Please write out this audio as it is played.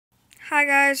Hi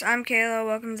guys, I'm Kayla.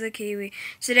 Welcome to the Kiwi.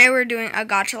 Today we're doing a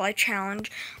Gacha Life challenge.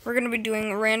 We're going to be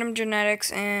doing random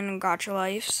genetics in Gacha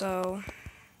Life. So,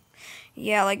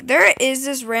 yeah, like there is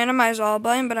this randomized all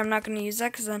button, but I'm not going to use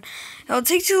that because then it'll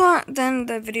take too long. Then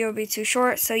the video will be too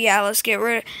short. So, yeah, let's get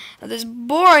rid of this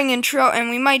boring intro, and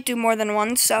we might do more than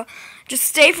one. So, just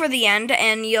stay for the end,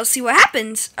 and you'll see what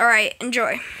happens. Alright,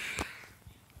 enjoy.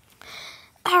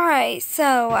 Alright,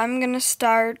 so I'm going to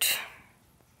start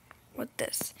with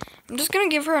this. I'm just gonna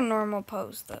give her a normal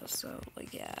pose though, so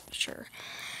like yeah, sure.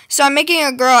 So I'm making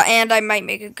a girl and I might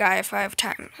make a guy if I have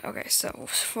time. Okay, so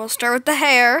we'll start with the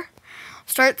hair.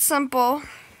 Start simple.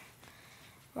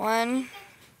 1,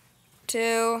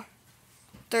 2,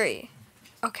 3.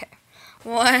 Okay.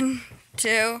 1,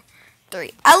 2,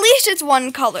 3. At least it's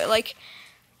one color. Like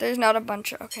there's not a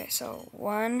bunch of okay, so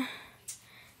 1,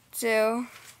 2,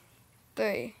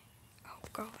 3. Oh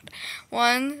god.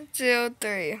 1, 2,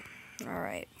 3.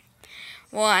 Alright.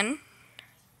 1,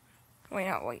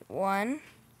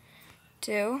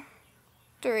 2,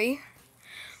 3.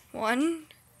 1,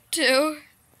 2,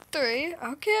 3.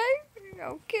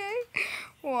 Okay.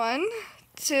 1,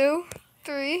 2,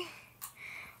 3.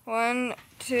 1,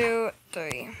 2,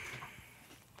 3.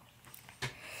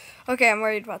 Okay, I'm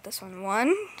worried about this one.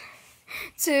 1,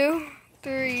 2,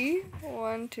 3.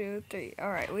 1, 2, 3.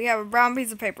 Alright, we have a brown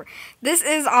piece of paper. This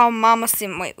is all Mama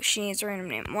Sim. Wait, she needs a random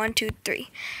name. 1, 2, 3.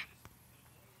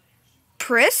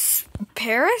 Pris?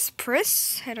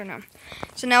 I don't know.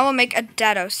 So now we'll make a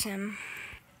Dado Sim.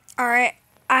 Alright,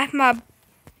 I have my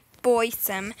boy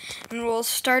Sim, and we'll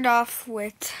start off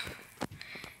with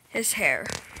his hair.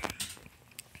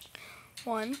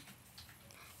 1,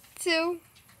 2,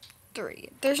 3.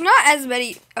 There's not as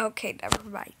many. Okay, never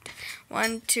mind.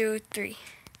 1, 2, 3.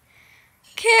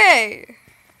 Okay.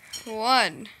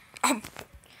 1,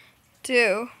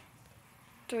 2,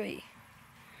 3.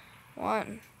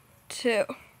 1, 2,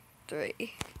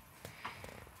 3.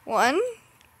 1,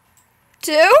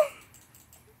 2,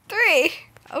 3.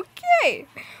 Okay.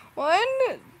 1,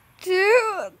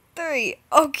 2, 3.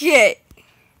 Okay.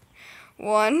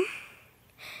 1,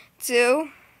 2,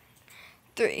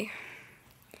 3.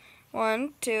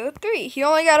 1, 2, 3. He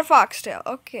only got a foxtail.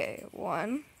 Okay.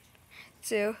 1,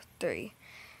 2, 3.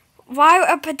 Why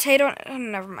a potato? Oh,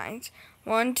 never mind.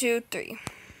 1, 2, 3.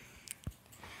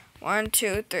 1,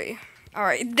 2, 3.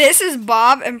 Alright, this is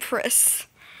Bob and Pris.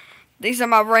 These are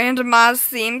my randomized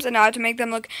themes, and now I have to make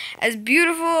them look as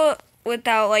beautiful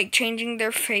without, like, changing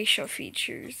their facial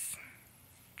features.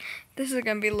 This is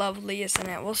going to be lovely, isn't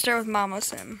it? We'll start with Mama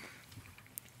Sim.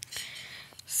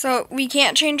 So, we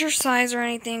can't change her size or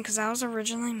anything, because that was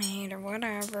originally made, or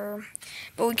whatever.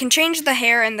 But we can change the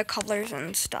hair and the colors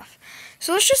and stuff.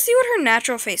 So, let's just see what her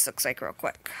natural face looks like real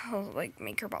quick. I'll, like,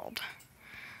 make her bald.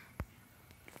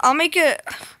 I'll make it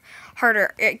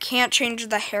harder. It can't change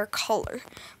the hair color.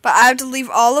 But I have to leave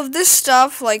all of this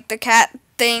stuff, like the cat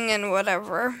thing and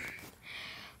whatever.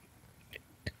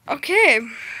 Okay.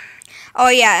 Oh,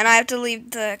 yeah, and I have to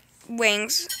leave the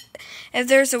wings. If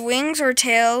there's a wings or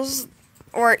tails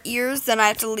or ears, then I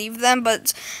have to leave them.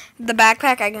 But the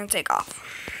backpack I can take off.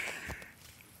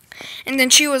 And then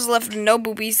she was left with no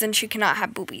boobies, then she cannot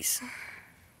have boobies.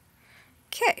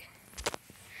 Okay.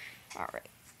 Alright.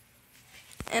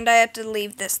 And I have to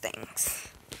leave this things,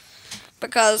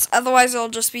 because otherwise it'll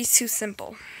just be too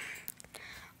simple.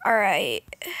 Alright.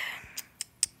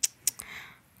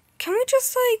 Can we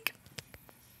just, like,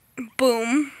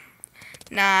 boom?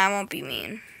 Nah, I won't be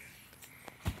mean.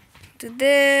 Do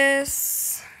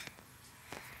this.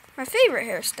 My favorite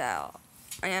hairstyle.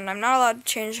 And I'm not allowed to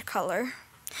change the color.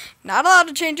 Not allowed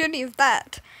to change any of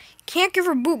that. Can't give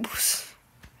her boobs.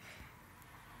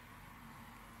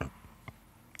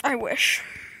 I wish.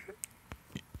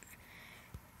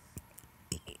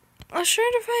 Let's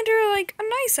try to find her, like, a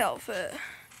nice outfit.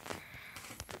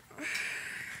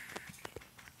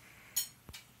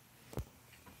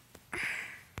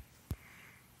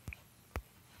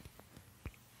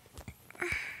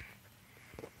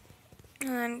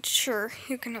 And sure,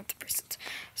 you can have the bracelets.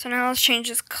 So now let's change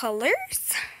his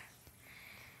colors.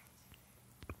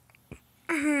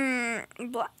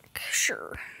 Black,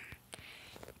 sure.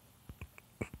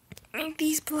 Make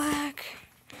these black.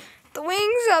 The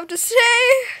wings have to stay.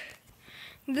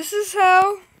 This is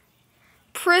how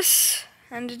Pris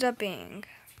ended up being.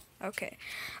 Okay,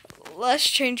 let's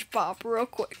change Bob real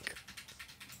quick.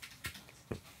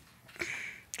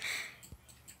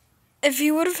 If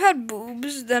he would have had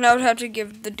boobs, then I would have to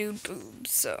give the dude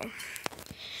boobs, so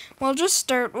we'll just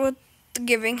start with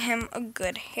giving him a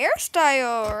good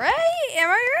hairstyle, right? Am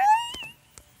I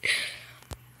right?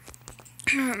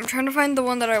 I'm trying to find the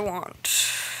one that I want.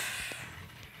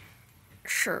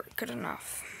 Sure, good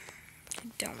enough. I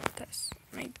don't want this.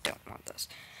 I don't want this.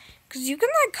 Because you can,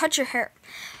 like, cut your hair.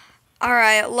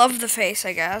 Alright, love the face,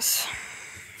 I guess.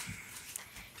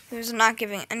 He was not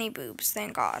giving any boobs,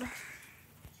 thank God.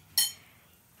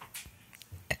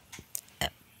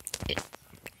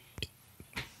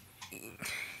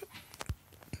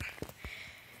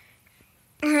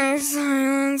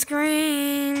 Silent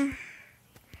scream.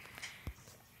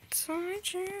 It's my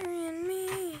cherry and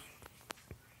me.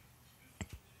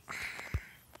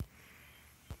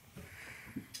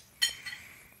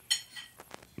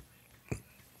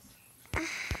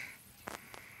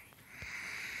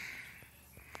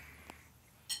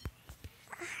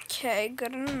 Okay,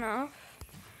 good enough.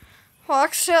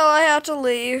 Well, still, I have to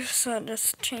leave, so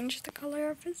just change the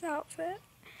color of his outfit.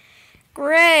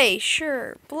 Gray,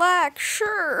 sure. Black,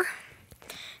 sure.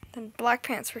 Then black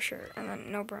pants for sure, and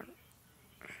then no brown.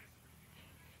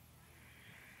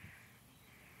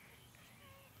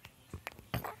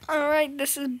 Alright,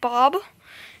 this is Bob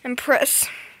and Press.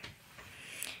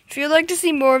 If you'd like to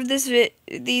see more of these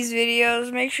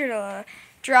videos, make sure to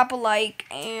drop a like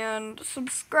and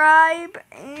subscribe,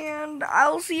 and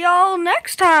I'll see y'all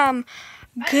next time.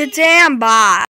 Good day and bye.